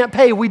we can't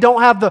pay. We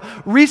don't have the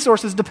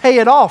resources to pay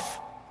it off.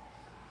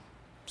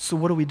 So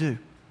what do?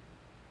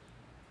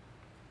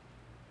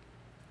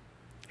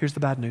 Here's the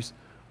bad news.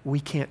 We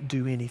can't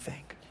do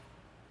anything.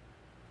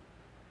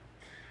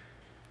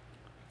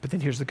 But then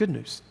here's the good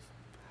news.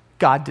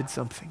 God did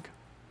something.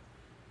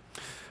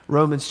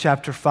 Romans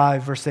chapter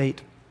 5, verse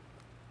 8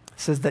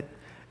 says that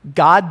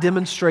God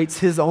demonstrates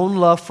his own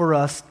love for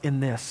us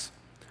in this.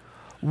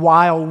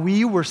 While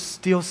we were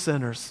still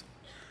sinners,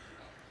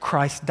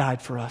 Christ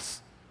died for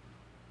us.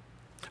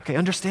 Okay,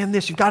 understand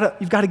this. You've got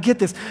to get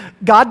this.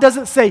 God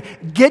doesn't say,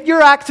 get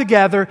your act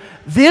together,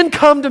 then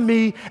come to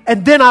me,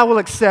 and then I will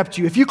accept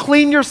you. If you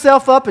clean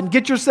yourself up and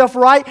get yourself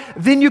right,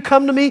 then you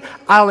come to me,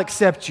 I'll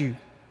accept you.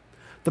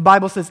 The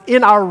Bible says,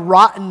 in our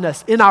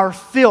rottenness, in our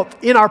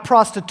filth, in our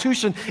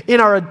prostitution,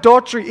 in our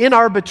adultery, in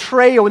our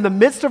betrayal, in the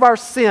midst of our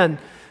sin,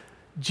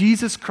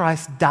 Jesus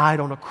Christ died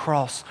on a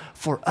cross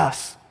for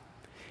us.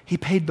 He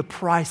paid the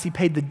price, he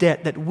paid the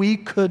debt that we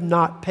could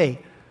not pay.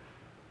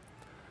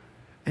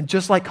 And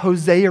just like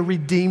Hosea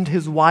redeemed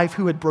his wife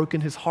who had broken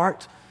his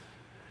heart,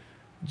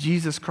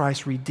 Jesus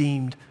Christ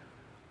redeemed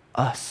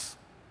us.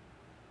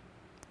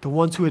 The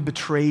ones who had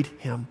betrayed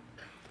him,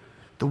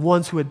 the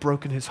ones who had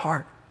broken his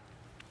heart.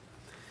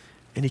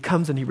 And he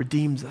comes and he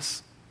redeems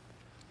us.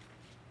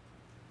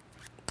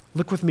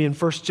 Look with me in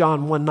 1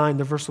 John 1:9.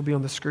 The verse will be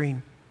on the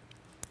screen.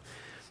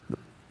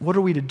 What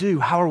are we to do?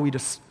 How are we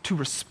to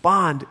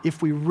respond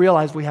if we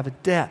realize we have a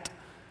debt?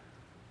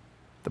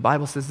 The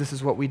Bible says this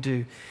is what we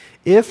do.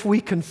 If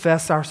we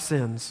confess our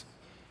sins,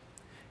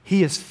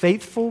 he is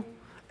faithful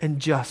and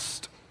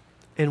just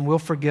and will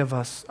forgive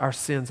us our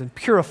sins and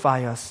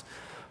purify us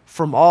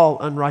from all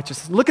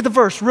unrighteousness. Look at the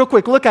verse real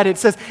quick. Look at it. It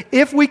says,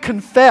 if we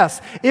confess,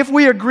 if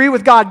we agree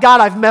with God,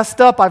 I've messed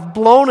up, I've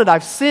blown it,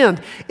 I've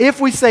sinned. If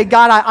we say,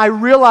 God, I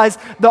realize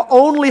the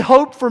only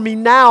hope for me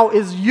now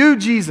is you,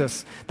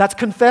 Jesus. That's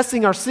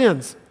confessing our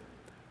sins.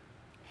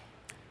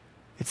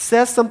 It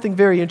says something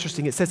very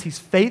interesting. It says he's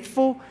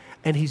faithful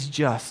and he's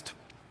just.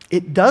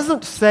 It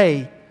doesn't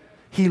say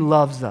he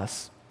loves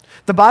us.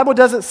 The Bible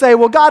doesn't say,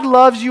 well, God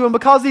loves you, and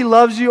because He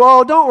loves you,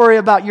 oh, don't worry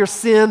about your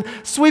sin.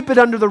 Sweep it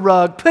under the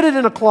rug. Put it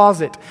in a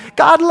closet.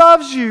 God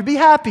loves you. Be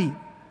happy.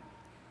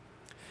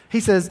 He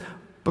says,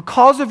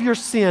 because of your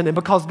sin and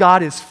because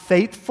God is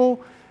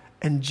faithful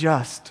and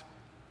just,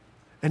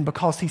 and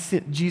because He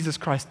sent Jesus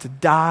Christ to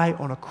die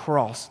on a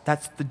cross,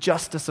 that's the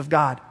justice of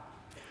God,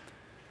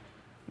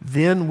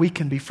 then we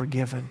can be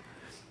forgiven.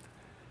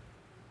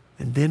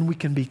 And then we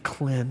can be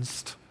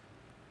cleansed.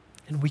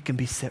 And we can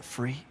be set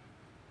free.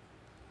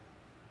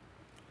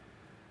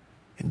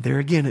 And there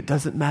again, it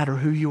doesn't matter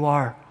who you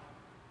are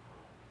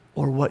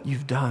or what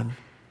you've done.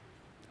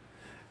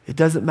 It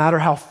doesn't matter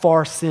how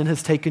far sin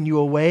has taken you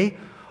away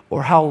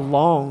or how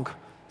long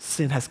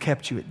sin has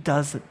kept you. It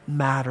doesn't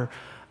matter.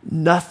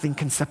 Nothing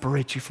can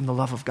separate you from the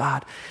love of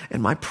God.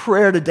 And my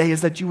prayer today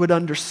is that you would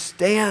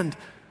understand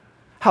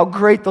how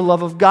great the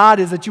love of God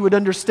is, that you would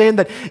understand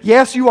that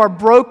yes, you are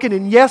broken,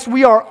 and yes,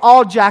 we are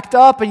all jacked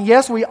up, and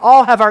yes, we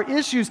all have our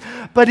issues,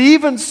 but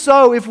even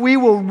so, if we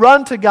will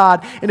run to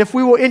God, and if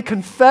we will in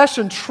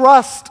confession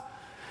trust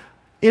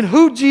in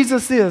who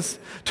Jesus is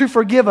to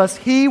forgive us,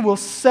 He will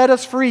set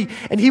us free,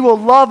 and He will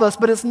love us,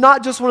 but it's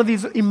not just one of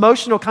these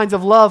emotional kinds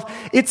of love,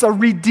 it's a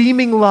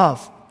redeeming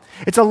love.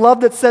 It's a love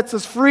that sets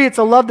us free. It's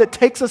a love that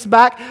takes us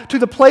back to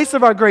the place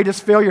of our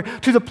greatest failure,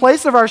 to the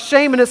place of our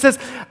shame. And it says,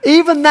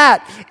 even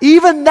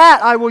that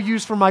I will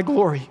use for my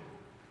glory.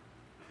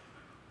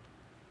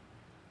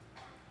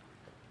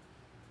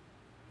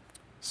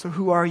 So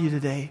who are you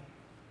today?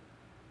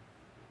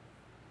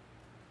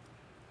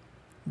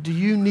 Do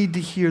you need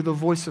to hear the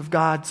voice of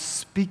God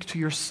speak to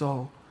your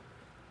soul?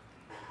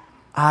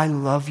 I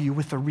love you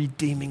with a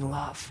redeeming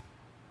love.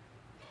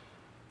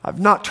 I've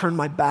not turned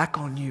my back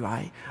on you.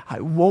 I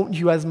want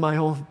you as my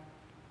own.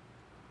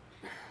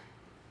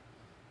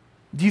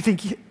 Do you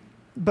think,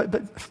 but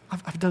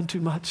I've done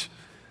too much.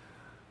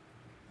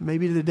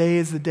 Maybe today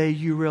is the day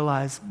you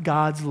realize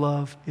God's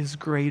love is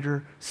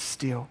greater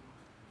still.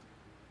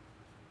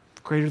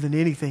 Greater than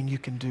anything you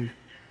can do.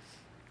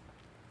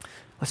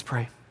 Let's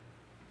pray.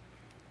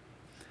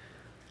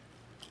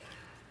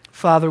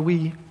 Father,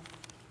 we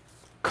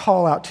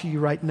call out to you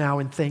right now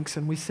in thanks,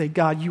 and we say,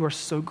 God, you are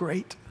so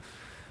great.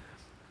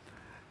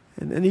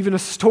 And even a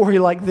story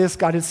like this,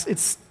 God,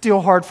 it's still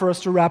hard for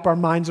us to wrap our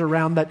minds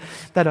around that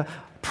a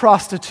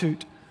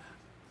prostitute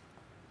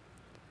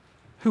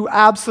who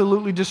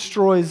absolutely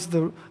destroys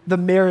the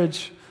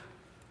marriage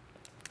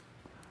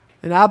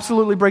and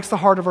absolutely breaks the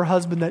heart of her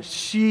husband, that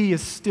she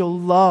is still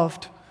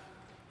loved.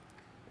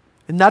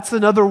 And that's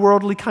another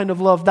worldly kind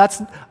of love.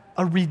 That's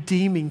a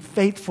redeeming,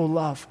 faithful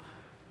love.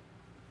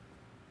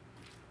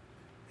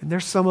 And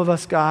there's some of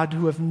us, God,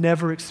 who have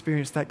never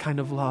experienced that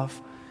kind of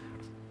love.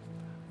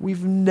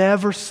 We've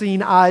never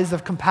seen eyes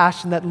of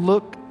compassion that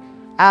look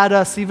at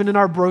us, even in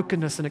our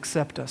brokenness, and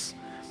accept us.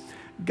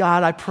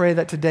 God, I pray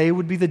that today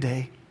would be the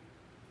day.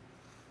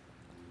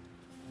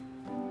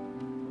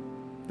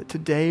 That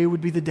today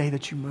would be the day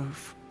that you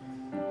move.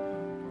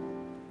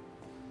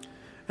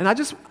 And I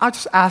just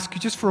ask you,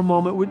 just for a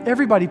moment, would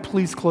everybody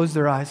please close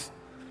their eyes?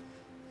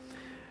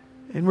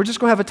 And we're just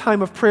going to have a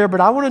time of prayer,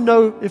 but I want to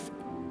know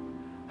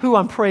who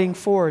I'm praying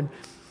for. And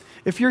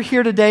if you're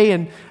here today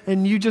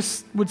and you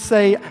just would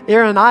say,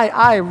 Aaron,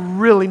 I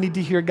really need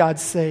to hear God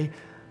say,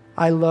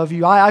 I love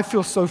you. I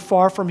feel so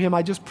far from Him.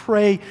 I just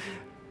pray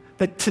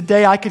that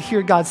today I could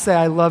hear God say,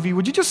 I love you.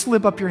 Would you just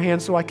slip up your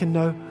hand so I can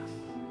know?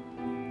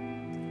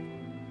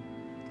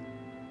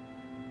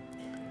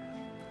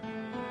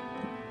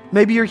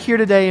 Maybe you're here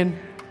today and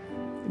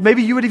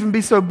maybe you would even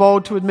be so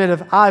bold to admit,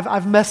 if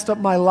I've messed up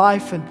my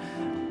life and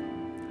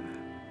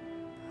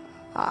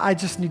I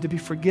just need to be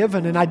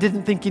forgiven, and I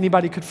didn't think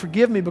anybody could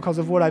forgive me because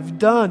of what I've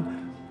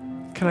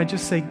done. Can I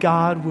just say,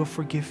 God will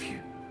forgive you?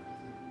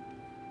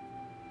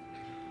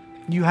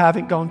 You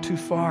haven't gone too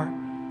far.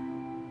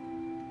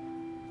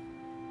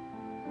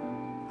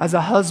 As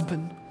a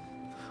husband,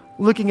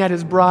 looking at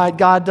his bride,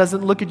 God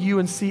doesn't look at you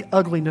and see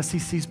ugliness. He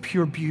sees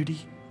pure beauty.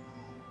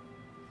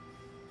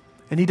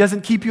 And He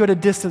doesn't keep you at a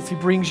distance. He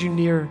brings you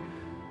near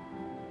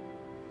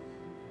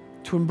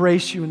to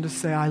embrace you and to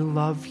say, I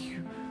love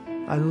you.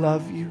 I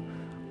love you.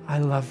 I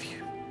love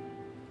you.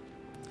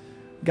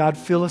 God,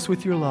 fill us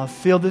with your love.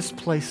 Fill this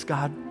place,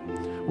 God,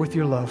 with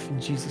your love. In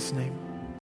Jesus' name.